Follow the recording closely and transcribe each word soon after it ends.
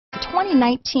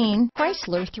2019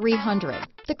 Chrysler 300.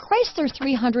 The Chrysler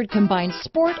 300 combines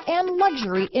sport and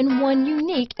luxury in one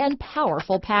unique and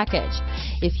powerful package.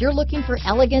 If you're looking for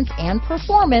elegance and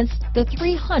performance, the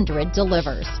 300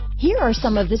 delivers. Here are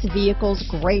some of this vehicle's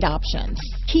great options: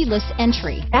 keyless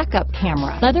entry, backup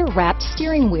camera, leather-wrapped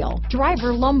steering wheel,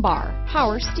 driver lumbar,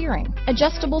 power steering,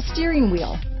 adjustable steering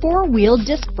wheel, four-wheel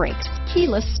disc brakes,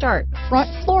 keyless start, front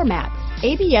floor mats,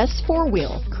 ABS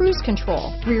four-wheel, cruise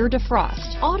control, rear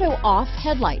defrost, auto-off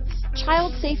headlights,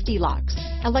 child safety locks,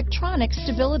 electronic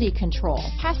stability control,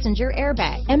 passenger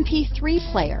airbag, MP3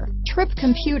 player, trip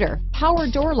computer, power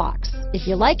door locks. If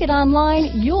you like it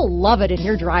online, you'll love it in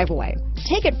your driveway.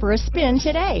 Take it for a spin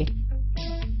today.